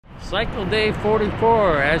Cycle day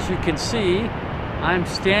 44. As you can see, I'm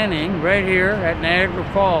standing right here at Niagara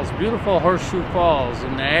Falls, beautiful Horseshoe Falls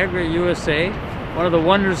in Niagara, USA, one of the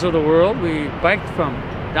wonders of the world. We biked from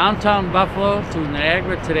downtown Buffalo to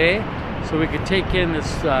Niagara today so we could take in this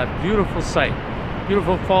beautiful sight.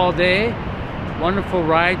 Beautiful fall day, wonderful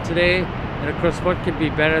ride today, and of course what could be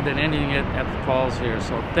better than ending it at the falls here.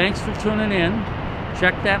 So thanks for tuning in.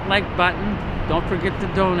 Check that like button. Don't forget to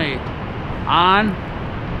donate. On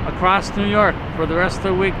across New York for the rest of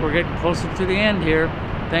the week. We're getting closer to the end here.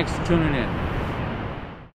 Thanks for tuning in.